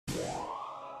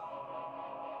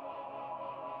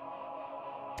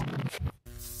Hello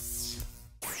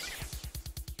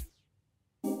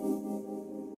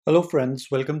friends,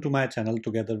 welcome to my channel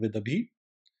together with अभी।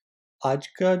 आज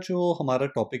का जो हमारा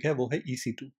टॉपिक है वो है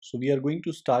EC2। So we are going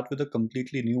to start with a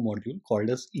completely new module called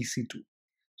as EC2।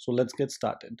 So let's get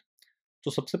started.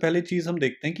 तो सबसे पहले चीज़ हम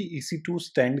देखते हैं कि EC2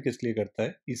 स्टैंड किस लिए करता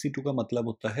है। EC2 का मतलब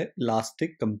होता है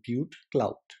इलास्टिक कंप्यूट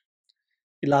क्लाउड।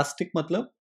 इलास्टिक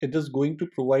मतलब it is going to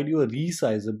provide you a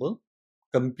रीसाइजेबल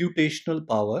computational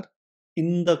power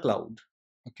in the cloud.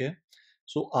 Okay,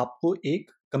 सो आपको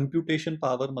एक कंप्यूटेशन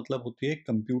पावर मतलब होती है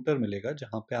कंप्यूटर मिलेगा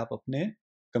जहां पे आप अपने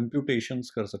कंप्यूटेशंस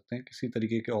कर सकते हैं, किसी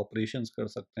तरीके के ऑपरेशंस कर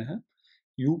सकते हैं।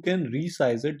 You can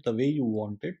resize it the way you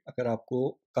want it. अगर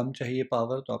आपको कम चाहिए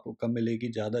पावर तो आपको कम मिलेगी,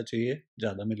 ज़्यादा चाहिए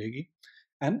ज़्यादा मिलेगी,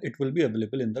 and it will be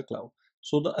available in the cloud.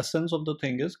 So the essence of the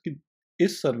thing is कि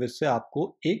इस सर्विस से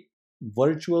आपको एक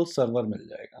वर्चुअल सर्वर मिल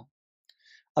जाएगा।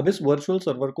 अब इस वर्चुअल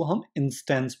सर्वर को हम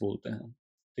इंस्टेंस बोलते हैं,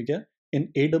 ठीक है। इन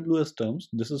AWS terms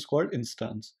this is called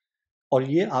instance. और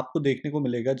ये आपको देखने को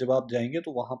मिलेगा जब आप जाएंगे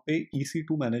तो वहां पे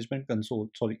EC2 management console,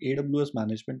 sorry AWS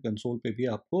management console पे भी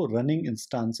आपको रनिंग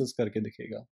इंस्टेंसेस करके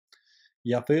दिखेगा।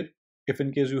 या फिर if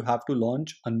in case you have to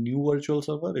launch a new virtual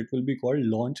server, it will be called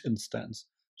launch instance.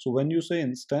 So when you say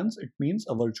instance, it means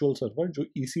a virtual server जो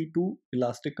EC2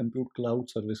 Elastic Compute Cloud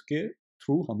Service के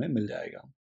through हमें मिल जाएगा।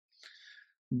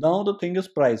 Now the thing is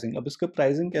pricing. अब इसका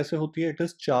pricing कैसे होती है? It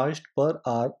is charged per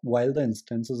hour while the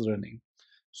instance is running.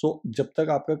 So जब तक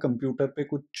आपका कंप्यूटर पे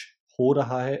कुछ हो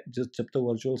रहा है, जब तक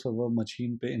वर्चुअल सर्वर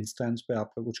मशीन पे इंस्टेंस पे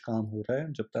आपका कुछ काम हो रहा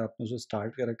है, जब तक आपने उसे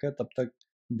स्टार्ट कर रखा है, तब तक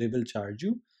they will charge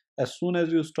you. As soon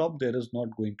as you stop, there is not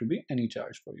going to be any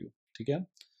charge for you. ठीक है।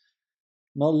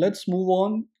 Now let's move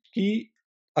on कि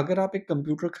अगर आप एक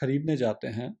कंप्यूटर खरीदने जाते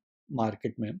हैं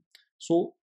मार्केट में, so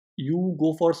you go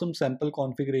for some sample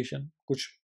configuration। कुछ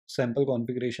सैम्पल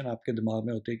कॉन्फ़िगरेशन आपके दिमाग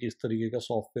में होती है कि इस तरीके का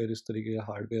सॉफ्टवेयर, इस तरीके का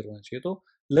हार्डवेयर होना चाहिए। तो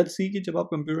लेट्स सी कि जब आप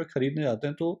कंप्यूटर खरीदने जाते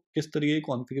हैं तो किस तरीके की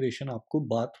कॉन्फ़िगरेशन आपको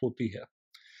बात होती है।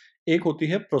 एक होती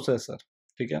है प्रोसेसर,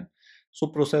 ठीक है। सो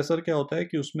प्रोसेसर क्या होता है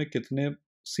कि उसमें कितने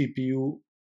CPU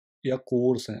या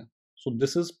कोर्स हैं। So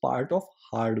this is part of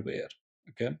hardware.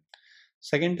 Okay,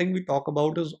 second thing we talk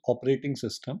about is operating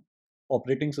system.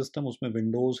 Operating system उसमें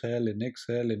विंडोज है, लिनक्स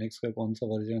का कौन सा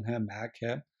वर्जन है, मैक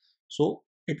है। So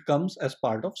it comes as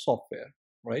part of software,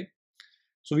 right.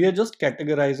 So we are just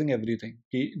categorising everything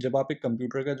कि जब आप एक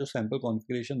कंप्यूटर का जो सैम्पल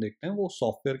कॉन्फ़िगरेशन देखते हैं वो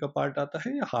सॉफ्टवेयर का पार्ट आता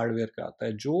है या हार्डवेयर का आता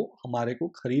है, जो हमारे को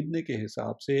खरीदने के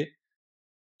हिसाब से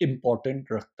इम्पोर्टेंस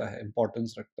रखता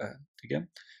है, ठीक है।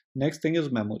 Next thing is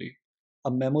memory.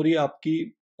 अब मेमोरी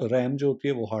आपकी रैम जो होती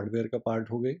है वो हार्डवेयर का पार्ट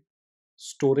हो गई।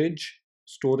 Storage,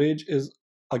 storage is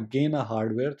again a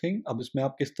hardware thing. अब इसमें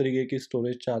आप किस तरीके की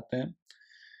स्टोरेज चाहते हैं,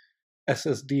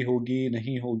 SSD होगी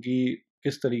नहीं होगी,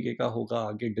 किस तरीके का होगा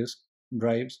आगे, डिस्क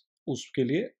ड्राइव्स, उसके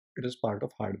लिए it is part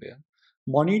of hardware.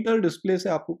 Monitor display से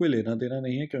आपको कोई लेना देना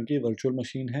नहीं है क्योंकि वर्चुअल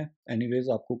मशीन है। एनीवेज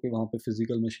आपको कोई वहाँ पे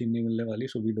फिजिकल मशीन नहीं मिलने वाली,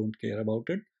 so we don't care about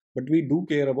it, but we do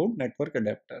care about network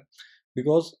adapter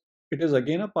because it is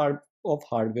again a part of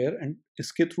hardware and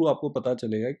इसके थ्रू आपको पता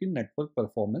चलेगा कि नेटवर्क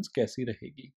परफॉर्मेंस कैसी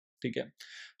रहेगी, ठीक है।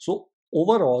 So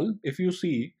overall if you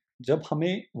see, जब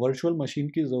हमें वर्चुअल मशीन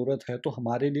की ज़रूरत है तो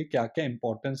हमारे लिए क्या क्या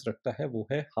इंपॉर्टेंस रखता है, वो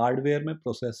है हार्डवेयर में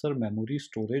प्रोसेसर, मेमोरी,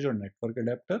 स्टोरेज और नेटवर्क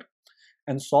अडेप्टर,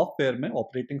 एंड सॉफ्टवेयर में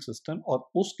ऑपरेटिंग सिस्टम और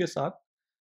उसके साथ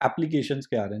एप्लीकेशंस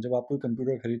क्या आ रहे हैं। जब आप कोई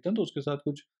कंप्यूटर खरीदते हैं तो उसके साथ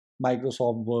कुछ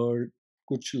माइक्रोसॉफ्ट वर्ड,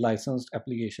 कुछ लाइसेंस्ड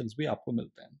एप्लीकेशंस भी आपको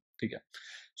मिलते हैं, ठीक है।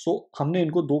 सो हमने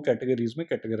इनको दो कैटेगरीज में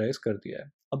कैटेगराइज कर दिया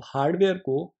है। अब हार्डवेयर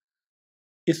को,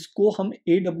 इसको हम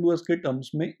AWS के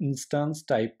टर्म्स में इंस्टेंस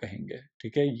टाइप कहेंगे,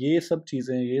 ठीक है। ये सब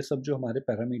चीज़ें, ये सब जो हमारे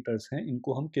पैरामीटर्स हैं,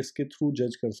 इनको हम किसके थ्रू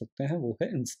जज कर सकते हैं, वो है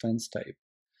इंस्टेंस टाइप।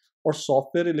 और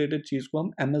सॉफ्टवेयर रिलेटेड चीज़ को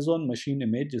हम अमेजॉन मशीन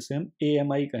इमेज, जिसे हम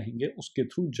AMI कहेंगे, उसके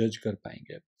थ्रू जज कर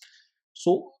पाएंगे।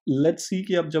 सो लेट्स सी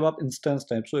कि अब जब आप instance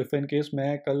type, so if in case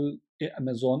मैं कल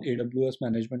अमेजॉन AWS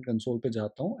मैनेजमेंट कंसोल पे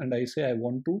जाता हूँ एंड आई से I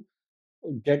want to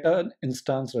get a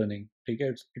instance running, ठीक है।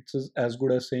 It's as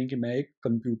good as saying कि मैं एक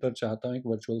कंप्यूटर चाहता हूँ, एक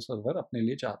वर्चुअल सर्वर अपने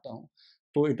लिए चाहता हूँ।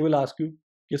 तो इट विल आस्क यू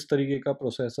किस तरीके का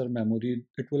processor, memory,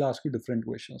 it will ask you different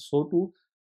question. So to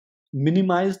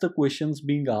minimise the questions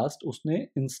being asked, उसने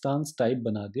इंस्टेंस टाइप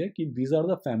बना दिया कि दीज आर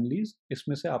द फैमिलीज,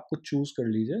 इसमें से आपको चूज कर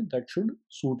लीजिए that should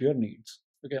suit your needs,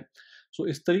 okay. सो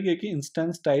इस तरीके की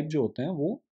इंस्टेंस टाइप जो होते हैं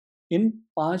वो इन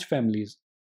 5 फैमिलीज,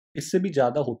 इससे भी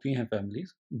ज़्यादा होती हैं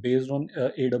families, based on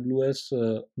AWS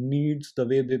needs, the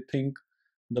way they think,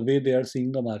 the way they are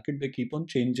seeing the market, they keep on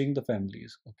changing the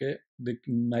families, okay, they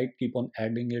might keep on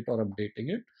adding it or updating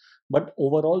it, but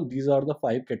overall these are the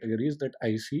 5 categories that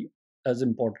I see as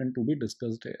important to be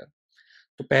discussed here।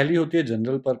 तो पहली होती है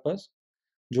general purpose,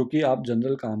 जो कि आप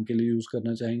general काम के लिए यूज़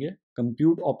करना चाहेंगे।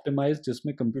 कंप्यूट ऑप्टिमाइज्ड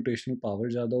जिसमें कंप्यूटेशनल पावर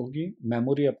ज़्यादा होगी,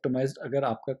 मेमोरी ऑप्टिमाइज्ड अगर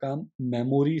आपका काम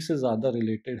मेमोरी से ज़्यादा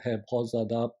रिलेटेड है, बहुत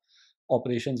ज़्यादा आप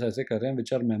ऑपरेशंस ऐसे कर रहे हैं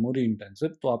विच आर मेमोरी इंटेंसिव,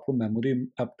 तो आपको memory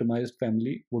optimised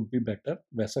family would be better.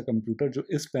 वैसा कंप्यूटर जो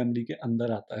इस फैमिली के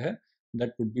अंदर आता है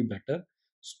that would be better.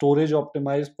 Storage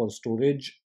optimised for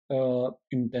storage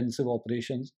intensive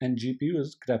operations, and GPU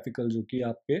is graphical जो कि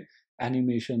आपके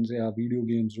एनिमेशन या वीडियो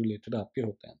गेम्स रिलेटेड आपके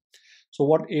होते हैं। So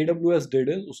what AWS did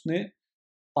is उसने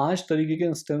 5 तरीके के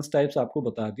इंस्टेंस टाइप्स आपको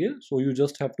बता दिए। So you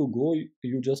just have to go,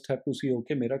 you just have to C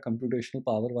okay मेरा कंप्यूटेशनल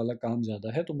पावर वाला काम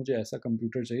ज़्यादा है तो मुझे ऐसा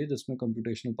कंप्यूटर चाहिए जिसमें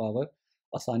कंप्यूटेशनल पावर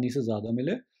आसानी से ज़्यादा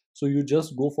मिले। So you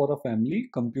just go for a family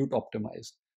compute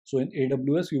optimised. So in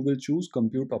AWS you will choose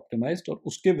compute optimised और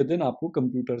उसके विद इन आपको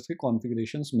कंप्यूटर्स के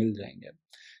कॉन्फ़िगरेशंस मिल जाएंगे।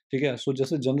 ठीक है, सो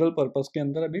जैसे जनरल पर्पस के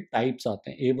अंदर अभी टाइप्स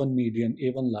आते हैं A1 मीडियम,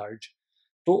 A1 लार्ज।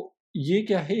 तो ये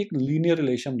क्या है, एक लीनियर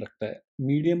रिलेशन रखता है।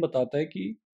 मीडियम बताता है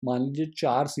कि मान लीजिए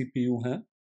 4 CPU हैं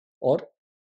और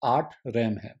 8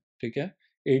 रैम है, ठीक है,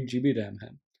 8 GB रैम है।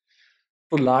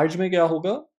 तो लार्ज में क्या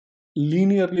होगा,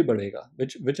 लीनियरली बढ़ेगा,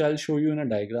 विच I will show you in a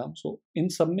diagram. सो इन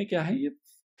सब में क्या है, ये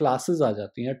क्लासेस आ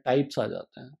जाती हैं, टाइप्स आ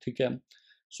जाते हैं, ठीक है।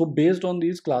 So based on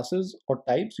these classes और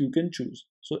types you can choose.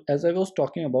 So as I was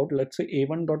talking about, let's say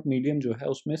A1 dot medium जो है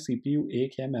उसमें CPU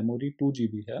एक है, मेमोरी 2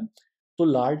 GB है। तो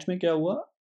लार्ज में क्या हुआ,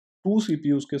 2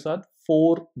 CPUs के साथ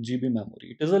 4 GB memory,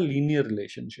 it is a linear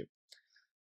relationship.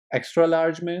 Extra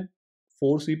large में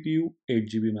 4 CPU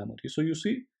 8 GB memory, so you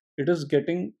see it is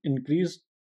getting increased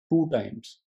 2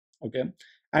 times, okay।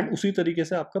 And उसी तरीके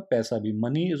से आपका पैसा भी,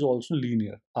 मनी इज ऑल्सो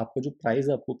लीनियर, आपका जो प्राइस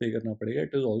आपको पे करना पड़ेगा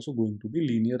it is also going to be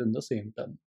linear in the same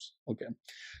terms, okay.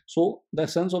 So the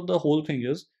essence of the whole thing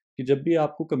is कि जब भी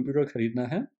आपको कंप्यूटर खरीदना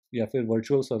है या फिर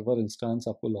वर्चुअल सर्वर इंस्टांस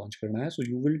आपको लॉन्च करना है, so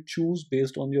you will choose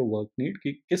based on your work need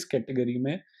कि किस कैटेगरी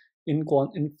में,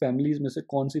 इन फैमिलीज में से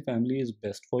कौन सी family is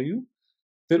best for you.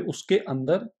 फिर उसके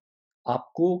अंदर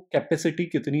आपको कैपेसिटी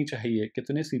कितनी चाहिए,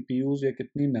 कितने सीपीयूज या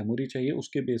कितनी मेमोरी चाहिए,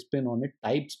 उसके बेस पे इन्होंने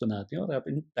टाइप्स बना दिए और आप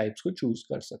इन टाइप्स को चूज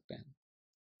कर सकते हैं।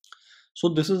 So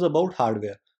this is about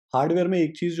hardware. Hardware में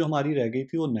एक चीज जो हमारी रह गई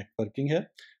थी वो नेटवर्किंग है।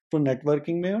 तो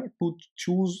नेटवर्किंग में to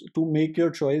choose, to make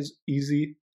your choice easy,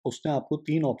 उसने आपको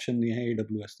 3 ऑप्शन दिए हैं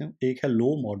AWS ने। एक है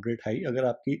लो, मॉडरेट, हाई। अगर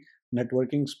आपकी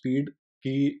नेटवर्किंग स्पीड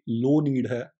की लो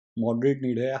नीड है, मॉडरेट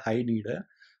नीड है या हाई नीड है,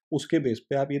 उसके बेस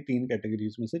पे आप ये 3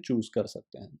 कैटेगरीज में से चूज कर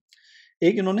सकते हैं।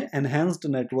 एक इन्होंने एनहेंस्ड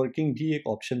नेटवर्किंग भी एक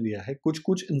ऑप्शन दिया है। कुछ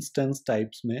कुछ इंस्टेंस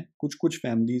टाइप्स में, कुछ कुछ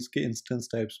फैमिलीज के इंस्टेंस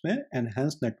टाइप्स में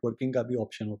एनहेंस्ड नेटवर्किंग का भी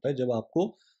ऑप्शन होता है, जब आपको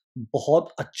बहुत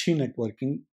अच्छी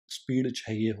नेटवर्किंग स्पीड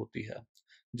चाहिए होती है,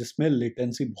 जिसमें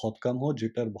लेटेंसी बहुत कम हो,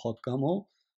 जिटर बहुत कम हो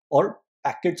और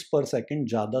पैकेट्स पर सेकंड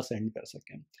ज़्यादा सेंड कर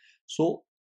सकें। So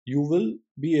you will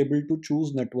be able to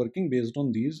choose networking based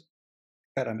on these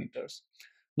parameters.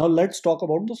 Now let's talk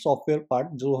about the software part,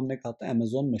 जो हमने कहा था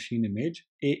अमेजॉन मशीन इमेज,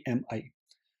 AMI।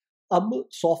 अब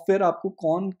सॉफ्टवेयर आपको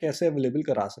कौन कैसे अवेलेबल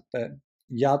करा सकता है,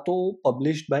 या तो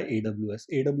पब्लिश्ड बाय AWS।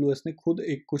 AWS ने खुद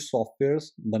एक कुछ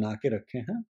सॉफ्टवेयर्स बना के रखे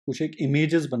हैं, कुछ एक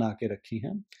इमेजेस बना के रखी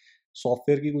हैं,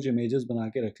 सॉफ्टवेयर की कुछ इमेजेस बना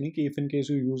के रख ली कि if in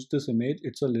case you use this image,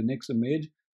 it's a Linux image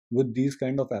with these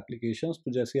kind of applications.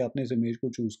 तो जैसे आपने इस इमेज को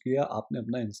चूज किया, आपने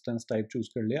अपना इंस्टेंस टाइप चूज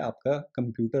कर लिया, आपका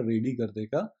कंप्यूटर रेडी कर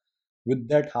देगा with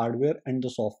that hardware and the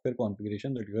software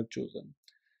configuration that you have chosen.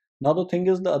 Now the thing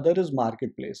is, the other is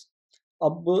marketplace।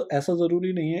 अब ऐसा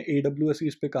ज़रूरी नहीं है AWS ही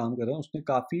इस पे काम कर रहा है, उसने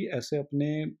काफ़ी ऐसे अपने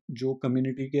जो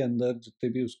कम्युनिटी के अंदर जितने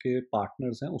भी उसके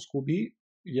पार्टनर्स हैं उसको भी,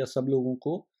 या सब लोगों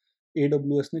को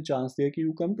AWS ने चांस दिया कि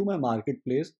you come to my market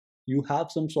place, you have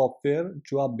some software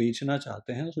जो आप बेचना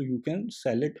चाहते हैं, so you can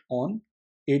sell it on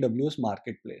AWS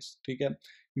market place, ठीक है।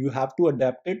 You have to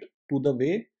adapt it to the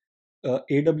way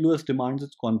AWS demands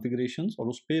it's configurations, और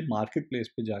उस पे मार्केट प्लेस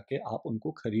पे जाके आप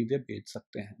उनको खरीद या बेच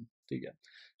सकते हैं, ठीक है।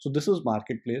 So this is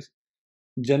market place.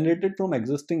 Generated from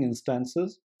existing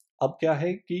instances. अब क्या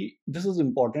है कि this is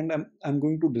important, I am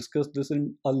going to discuss this in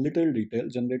a little detail.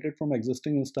 Generated from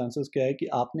existing instances क्या है कि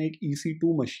आपने एक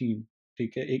EC2 मशीन,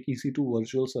 ठीक है, एक EC2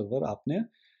 वर्चुअल सर्वर आपने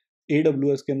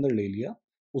AWS के अंदर ले लिया,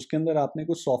 उसके अंदर आपने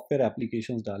कुछ सॉफ्टवेयर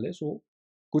एप्लीकेशंस डाले। सो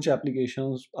कुछ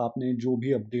एप्लीकेशंस आपने जो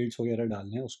भी अपडेट्स वगैरह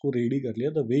डालने हैं उसको रेडी कर लिया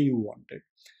the way you wanted.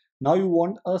 Now you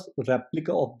want a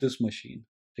replica of this machine,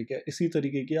 ठीक है। इसी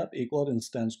तरीके की आप एक और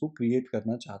इंस्टेंस को क्रिएट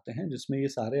करना चाहते हैं जिसमें ये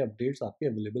सारे अपडेट्स आपके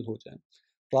अवेलेबल हो जाएं।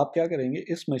 तो आप क्या करेंगे,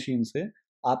 इस मशीन से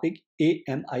आप एक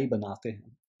AMI बनाते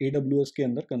हैं। AWS के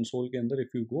अंदर कंसोल के अंदर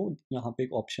इफ़ यू गो, यहाँ पे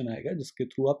एक ऑप्शन आएगा जिसके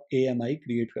थ्रू आप AMI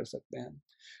क्रिएट कर सकते हैं।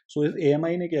 सो इस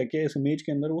AMI ने क्या किया, इस इमेज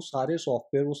के अंदर वो सारे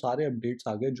सॉफ्टवेयर, वो सारे अपडेट्स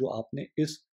आ गए जो आपने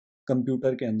इस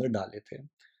कंप्यूटर के अंदर डाले थे।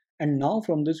 And now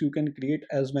from this you can create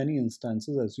as many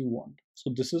instances as you want.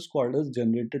 So this is called as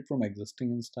generated from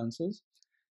existing instances.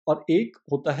 और एक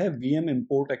होता है VM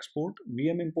import export.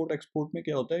 VM import export में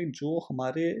क्या होता है, जो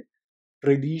हमारे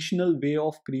traditional way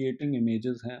of creating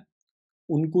images हैं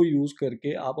उनको यूज़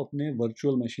करके आप अपने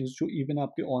वर्चुअल मशीन्स, जो इवन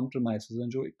आपके ऑन प्रेमाइसेस हैं,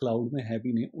 जो क्लाउड में है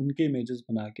भी नहीं, उनके इमेजेस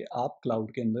बना के आप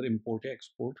क्लाउड के अंदर इंपोर्ट या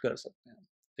एक्सपोर्ट कर सकते हैं।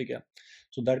 ठीक है,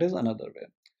 so that is another way.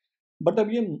 But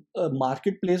अब ये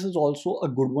market place is also a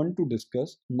good one two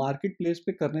discuss. Market place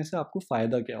पे करने से आपको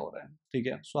फ़ायदा क्या हो रहा है? ठीक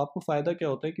है, सो आपको फ़ायदा क्या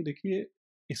होता है कि देखिए,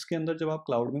 इसके अंदर जब आप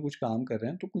क्लाउड में कुछ काम कर रहे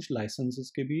हैं तो कुछ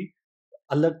लाइसेंसेस के भी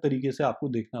अलग तरीके से आपको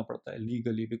देखना पड़ता है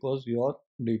legally, because your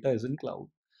data is in cloud.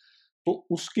 तो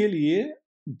उसके लिए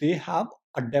they have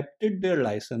adapted there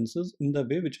licences in the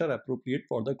way which are appropriate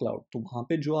for the cloud. तो वहाँ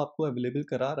पे जो आपको अवेलेबल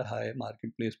करा रहा है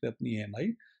मार्केट प्लेस पे अपनी EMI,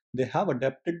 they have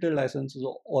adapted there licences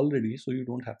already, so you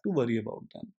don't have to worry about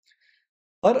them.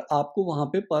 पर आपको वहाँ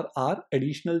पे पर आर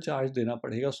एडिशनल चार्ज देना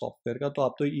पड़ेगा सॉफ्टवेयर का। तो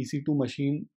आप तो EC2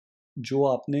 मशीन जो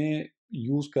आपने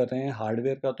यूज़ कर रहे हैं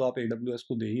हार्डवेयर का, तो आप AWS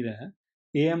को दे ही रहे हैं।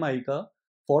 AMI का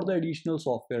for the additional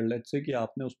software, let's say कि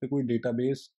आपने उस पर कोई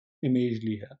डेटाबेस इमेज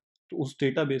ली है, तो उस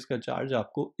डेटाबेस का चार्ज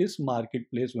आपको इस मार्केट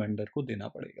प्लेस वेंडर को देना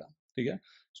पड़ेगा। ठीक है,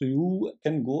 so you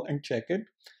can go and check it.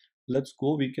 Let's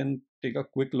go, we can take a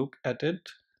quick look at it.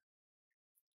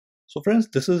 So friends,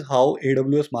 this is how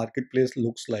AWS Marketplace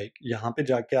looks like. यहाँ पे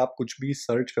जाके आप कुछ भी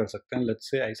सर्च कर सकते हैं।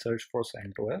 Let's say I search for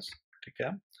CentOS। ठीक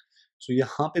है, सो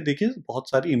यहाँ पे देखिए बहुत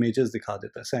सारी इमेजेस दिखा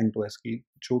देता है CentOS की,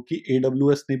 जो कि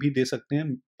AWS ने भी दे सकते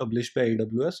हैं, पब्लिश बाय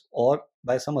AWS और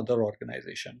बाय सम अदर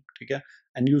ऑर्गेनाइजेशन। ठीक है,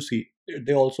 and you see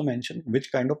they also mention which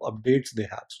kind of updates they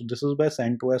have. So this is by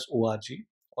CentOS ORG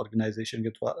organisation के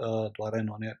द्वारा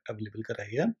इन्होंने अवेलेबल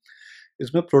कराई है।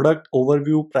 इसमें प्रोडक्ट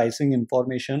ओवरव्यू, प्राइसिंग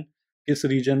इंफॉर्मेशन, किस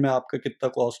रीजन में आपका कितना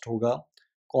कॉस्ट होगा,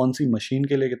 कौन सी मशीन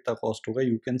के लिए कितना कॉस्ट होगा,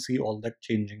 you can see all that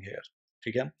changing hair.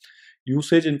 ठीक है,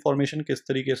 यूसेज इंफॉर्मेशन, किस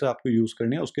तरीके से आपको यूज़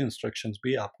करनी है, उसके इंस्ट्रक्शंस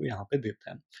भी आपको यहाँ पे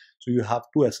देते हैं। So you have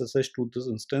to SSH to this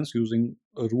instance using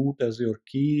root as your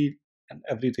की, and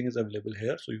everything is available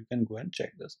here, so you can go and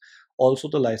check this. Also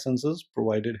the licenses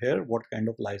provided here, what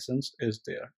kind of license is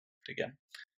there. ठीक है,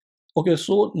 okay,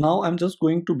 so now I'm just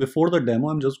going to, before the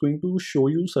demo I'm just going to show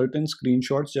you certain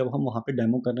screenshots। जब हम वहाँ पे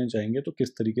demo करने जाएंगे तो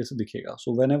किस तरीके से दिखेगा।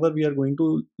 so whenever we are going to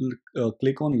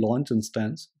click on launch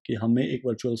instance कि हमें एक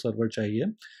virtual server चाहिए,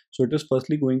 so it is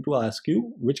firstly going to ask you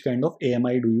which kind of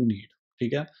AMI do you need।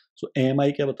 ठीक है, so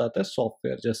AMI क्या बताता है?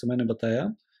 सॉफ्टवेयर। जैसे मैंने बताया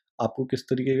आपको किस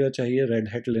तरीके का चाहिए, रेड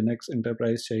हैट लिनक्स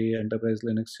एंटरप्राइज चाहिए, एंटरप्राइज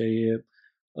लिनक्स चाहिए,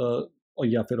 और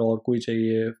या फिर और कोई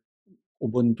चाहिए,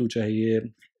 उबुंटू चाहिए,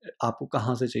 आपको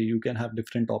कहाँ से चाहिए। You can have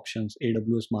different options,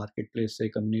 AWS Marketplace से,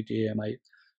 community AMI,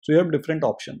 so you have different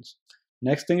options.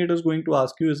 Next thing it is going to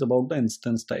ask you is about the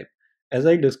instance type. As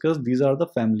I discuss, these are the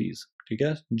families. ठीक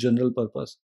है, general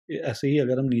purpose. ऐसे ही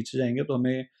अगर हम नीचे जाएंगे तो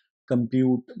हमें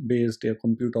कंप्यूट बेस्ड या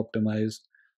compute optimise,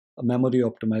 memory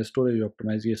optimise, storage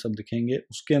optimise, ये सब दिखेंगे।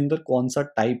 उसके अंदर कौन सा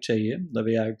टाइप चाहिए, the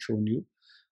way I had shown you,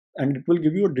 and it will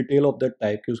give you a detail of that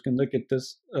type कि उसके अंदर कितने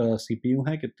CPU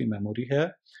है, कितनी मेमोरी है,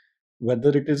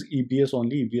 whether it is EBS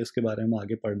only. EBS के बारे में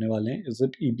आगे पढ़ने वाले हैं। Is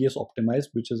it EBS optimise,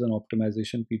 which is an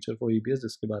optimisation feature for EBS,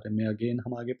 जिसके बारे में अगेन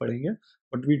हम आगे पढ़ेंगे।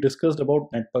 But we discussed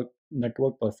about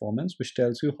network performance, which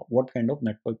tells you what kind of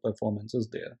network performance is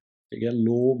there. ठीक है,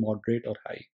 लो, मॉडरेट और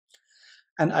high.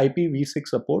 And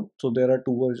IPv6 support, so there are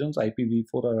two versions,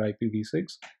 IPv4 or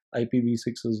IPv6.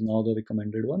 IPv6 is now the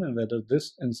recommended one, and whether this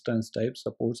instance type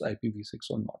supports IPv6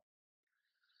 or not.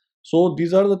 So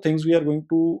these are the things we are going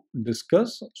to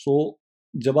discuss. So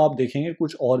जब आप देखेंगे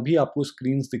कुछ और भी आपको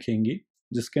screens दिखेंगी,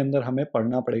 जिसके अंदर हमें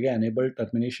पढ़ना पड़ेगा enable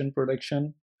termination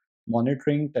protection,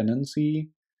 monitoring, tenancy,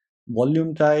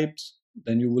 volume types,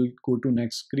 then you will go to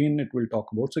next screen, it will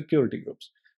talk about security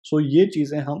groups. So ये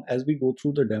चीज़ें हम as we go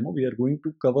through the demo we are going to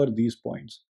cover these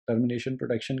points. Termination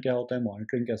protection क्या होता है,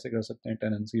 monitoring कैसे कर सकते हैं,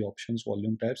 tenancy options,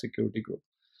 volume type, security group.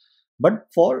 But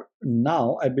for now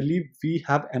I believe we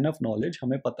have enough knowledge,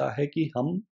 हमें पता है कि हम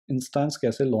इंस्टेंस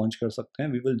कैसे लॉन्च कर सकते हैं।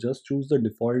 We will just choose the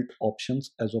default options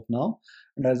as of now,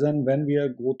 and as and when we are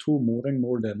go through more and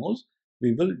more demos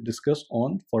we will discuss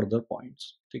on further points।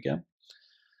 ठीक है,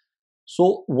 so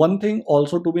one thing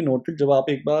also to be noted, जब आप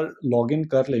एक बार log in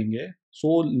कर लेंगे,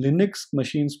 सो Linux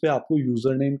machines पे आपको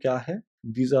user name क्या है,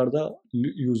 these are the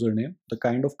user name, the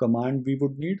kind of command we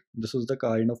would need, this is the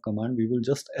kind of command we will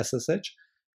just SSH।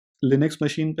 Linux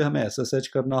machine पे हमें SSH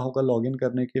करना होगा लॉग इन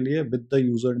करने के लिए with the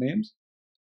user names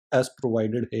as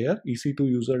provided hair. EC2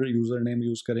 user name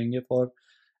use करेंगे for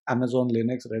Amazon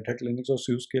Linux, red hat Linux और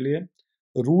Seuss के लिए,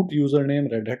 root user name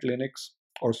red hat Linux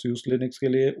और स्यूस लिनक्स के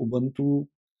लिए, उबंटू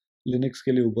लिनक्स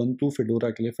के लिए उबंटू, फिडोरा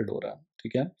के लिए फिडोरा।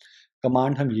 ठीक है,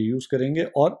 कमांड हम ये यूज़ करेंगे।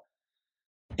 और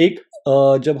एक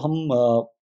जब हम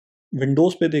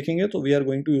विंडोज पे देखेंगे तो we are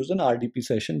going to use N RDP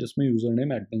session जिसमें यूजर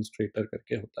नेम एडमिनिस्ट्रेटर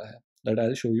करके होता है, that I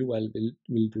will show you while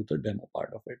will do the demo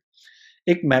part of it.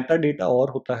 एक मेटा डेटा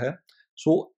और होता है,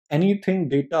 so anything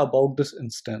data about this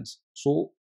instance.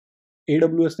 So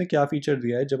AWS ने क्या फीचर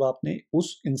दिया है, जब आपने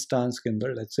उस इंस्टांस के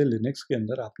अंदर, लेट्स से लिनक्स के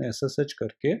अंदर आपने SSH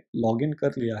करके लॉग इन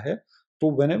कर लिया है, तो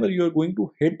whenever you are going to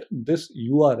hit this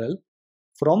URL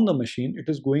from the machine,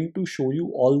 it is going to show you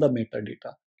all the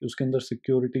metadata कि उसके अंदर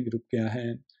सिक्योरिटी ग्रुप क्या है,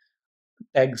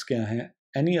 tags क्या हैं,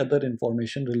 any other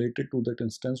information related to that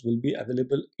instance will be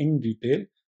available in detail,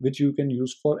 which you can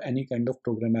use for any kind of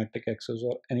programmatic access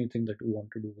or anything that you want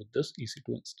to do with this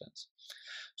EC2 instance.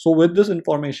 So with this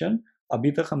information,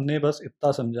 अभी तक हमने बस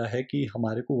इतना समझा है कि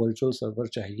हमारे को वर्चुअल सर्वर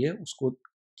चाहिए, उसको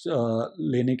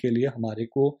लेने के लिए हमारे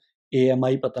को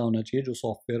AMI पता होना चाहिए जो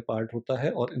सॉफ्टवेयर पार्ट होता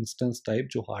है, और इंस्टेंस टाइप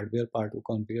जो हार्डवेयर पार्ट को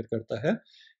कॉन्फ़िगर करता है,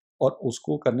 और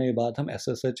उसको करने के बाद हम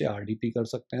SSH या RDP कर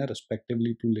सकते हैं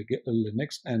respectively to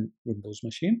Linux and Windows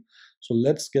machine. So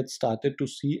let's get started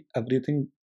to see everything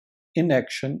in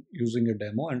action using a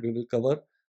demo, and we will cover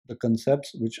the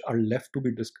concepts which are left to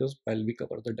be discussed while we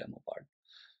cover the demo part.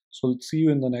 So let's see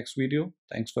you in the next video.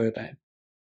 Thanks for your time.